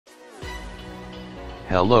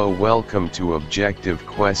Hello, welcome to Objective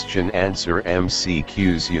Question Answer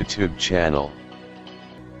MCQs YouTube channel.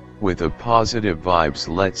 With a positive vibes,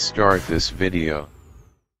 let's start this video.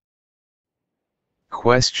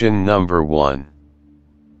 Question number 1.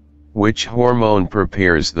 Which hormone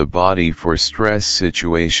prepares the body for stress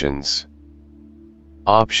situations?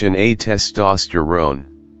 Option A, testosterone.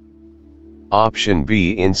 Option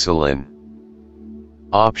B, insulin.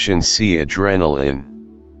 Option C, adrenaline.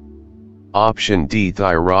 Option D,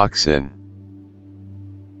 thyroxine.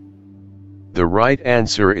 The right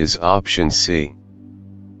answer is option C,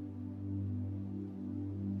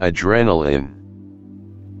 adrenaline.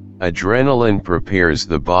 Adrenaline prepares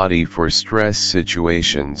the body for stress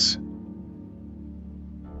situations.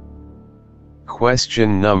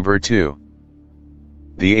 Question number 2.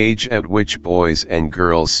 The age at which boys and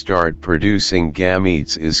girls start producing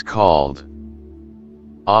gametes is called.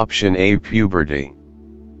 Option A, puberty.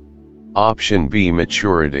 Option B,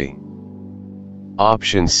 maturity.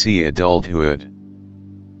 Option C, adulthood.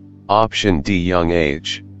 Option D, young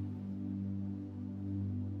age.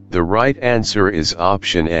 The right answer is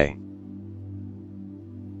option A,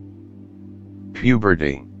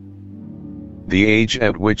 puberty. The age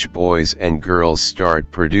at which boys and girls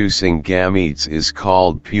start producing gametes is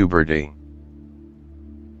called puberty.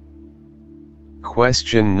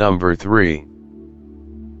 Question number 3.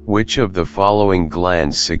 Which of the following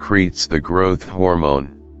glands secretes the growth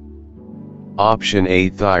hormone? Option A,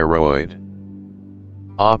 thyroid.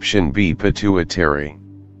 Option B, pituitary.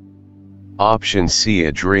 Option C,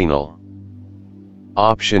 adrenal.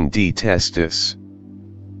 Option D, testis.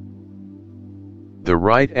 The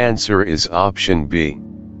right answer is option B,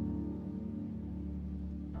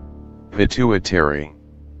 pituitary.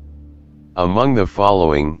 Among the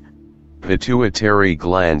following, pituitary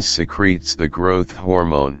gland secretes the growth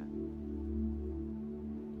hormone.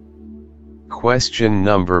 Question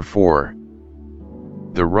number 4.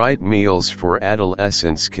 The right meals for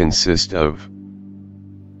adolescents consist of.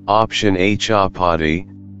 Option A, chapati,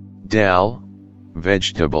 dal,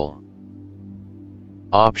 vegetable.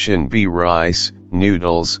 Option B, rice,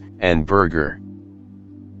 noodles, and burger.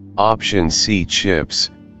 Option C,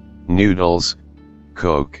 chips, noodles,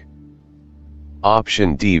 Coke.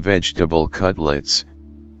 Option D, vegetable cutlets,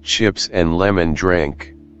 chips and lemon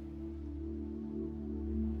drink.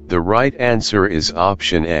 The right answer is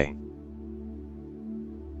option A,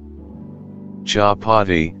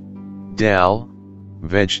 chapati, dal,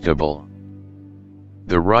 vegetable.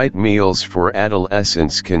 The right meals for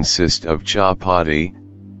adolescents consist of chapati,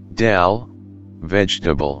 dal,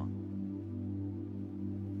 vegetable.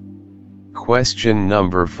 Question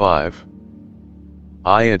number 5.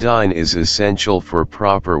 Iodine is essential for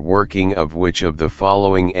proper working of which of the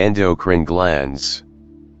following endocrine glands?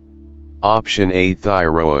 Option A,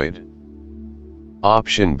 thyroid.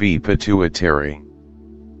 Option B, pituitary.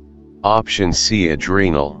 Option C,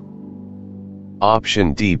 adrenal.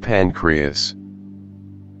 Option D, pancreas.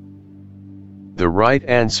 The right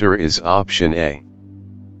answer is option A,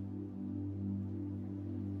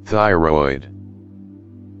 thyroid.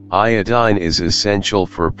 Iodine is essential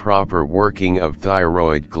for proper working of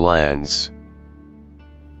thyroid glands.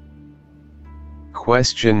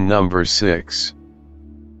 Question number 6.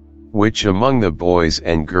 Which among the boys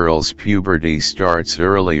and girls puberty starts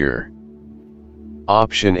earlier?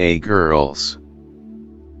 Option A, girls.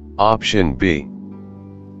 Option B,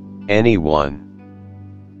 anyone.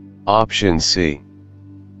 Option C,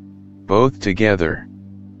 both together.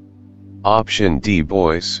 Option D,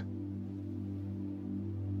 boys.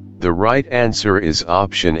 The right answer is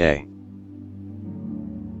option A,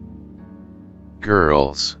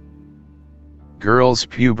 girls. Girls'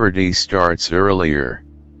 puberty starts earlier.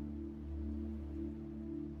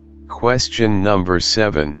 Question number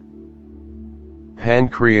 7.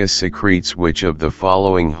 Pancreas secretes which of the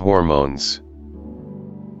following hormones?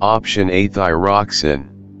 Option A,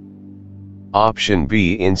 thyroxine. Option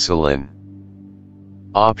B, insulin.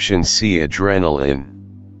 Option C, adrenaline.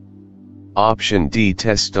 Option D,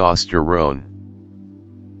 testosterone.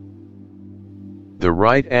 The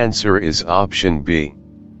right answer is option B,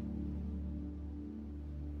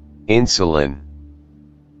 insulin.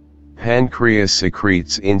 Pancreas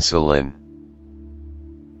secretes insulin.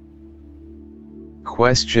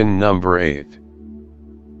 Question number 8.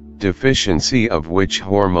 Deficiency of which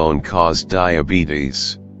hormone caused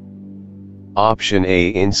diabetes? Option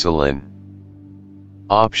A, insulin.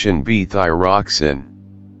 Option B, thyroxine.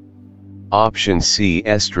 Option C,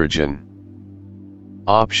 estrogen.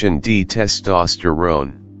 Option D,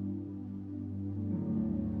 testosterone.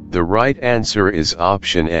 The right answer is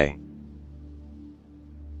option A,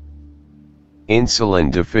 Insulin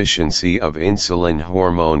deficiency of insulin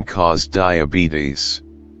hormone cause diabetes.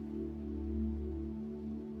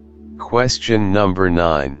 Question number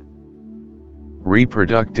 9.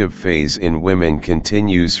 Reproductive phase in women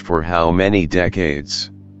continues for how many decades?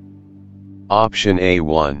 Option A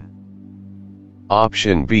 1.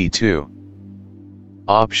 Option B 2.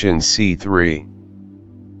 Option C 3.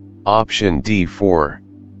 Option D 4.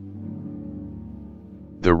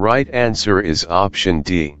 The right answer is option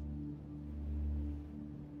D.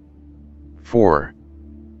 4.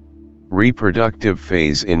 Reproductive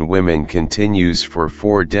phase in women continues for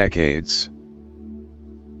 4 decades.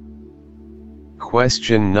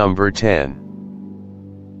 Question number 10.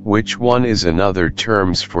 Which one is another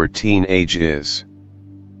terms for teenage is?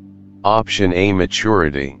 Option A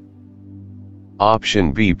maturity.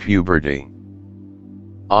 Option B puberty.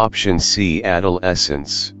 Option C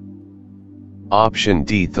adolescence. Option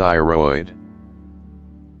D thyroid.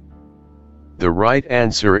 The right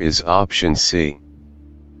answer is option C.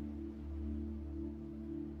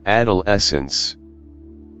 Adolescence.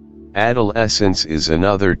 Adolescence is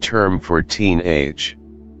another term for teenage.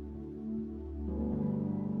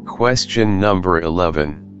 Question number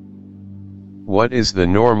 11. What is the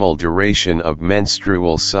normal duration of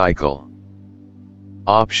menstrual cycle?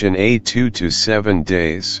 Option A 2 to 7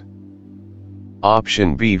 days.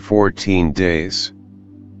 Option B 14 days.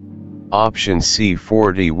 Option C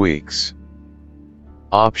 40 weeks.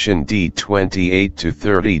 Option D 28 to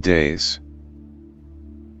 30 days.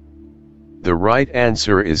 The right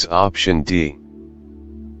answer is option D.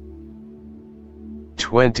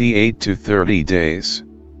 28 to 30 days.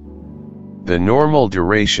 The normal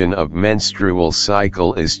duration of menstrual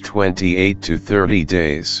cycle is 28 to 30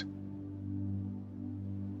 days.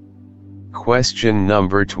 Question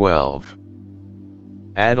number 12.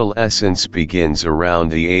 Adolescence begins around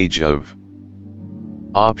the age of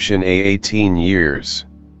Option A 18 years.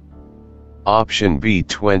 Option B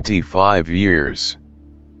 25 years.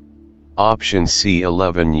 Option C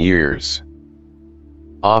 11 years.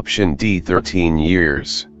 Option D 13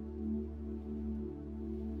 years.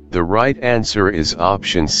 The right answer is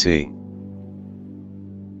option C.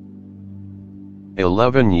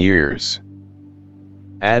 11 years.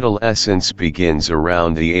 Adolescence begins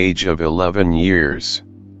around the age of 11 years.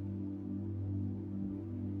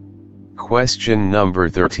 Question number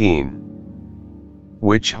 13.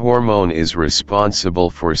 Which hormone is responsible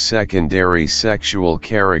for secondary sexual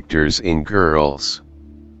characters in girls?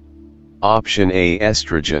 Option A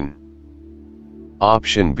estrogen.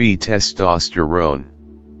 Option B testosterone.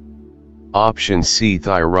 Option C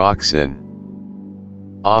thyroxine.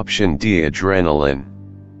 Option D adrenaline.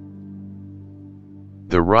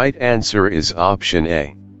 The right answer is option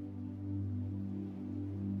A.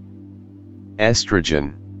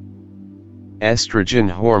 Estrogen. Estrogen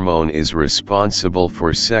hormone is responsible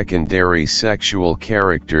for secondary sexual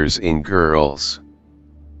characters in girls.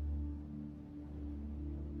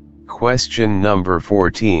 Question number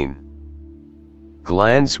 14.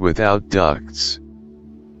 Glands without ducts.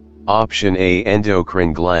 Option A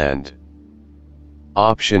endocrine gland.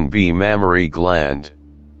 Option B mammary gland.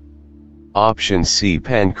 Option C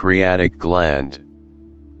pancreatic gland.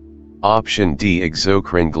 Option D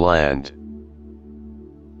exocrine gland.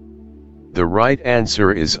 The right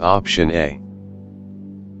answer is option A.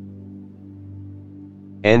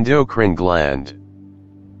 Endocrine gland.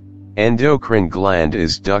 Endocrine gland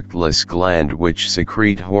is ductless gland which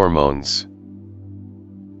secrete hormones.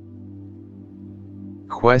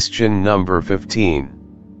 Question number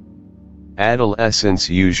 15. Adolescence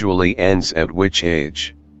usually ends at which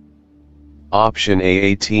age? Option A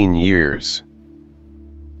 18 years.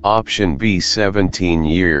 Option B 17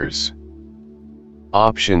 years.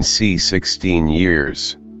 Option C 16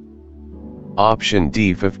 years. Option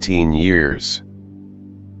D 15 years.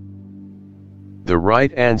 The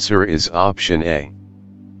right answer is option A.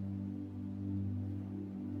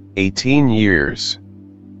 18 years.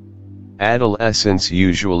 Adolescence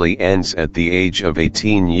usually ends at the age of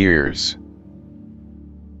 18 years.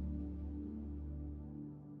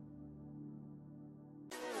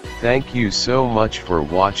 Thank you so much for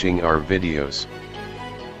watching our videos.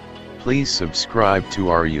 Please subscribe to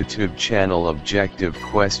our YouTube channel Objective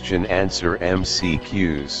Question Answer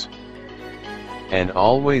MCQs. And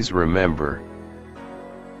always remember,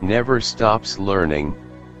 never stops learning,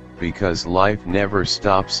 because life never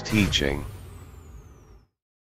stops teaching.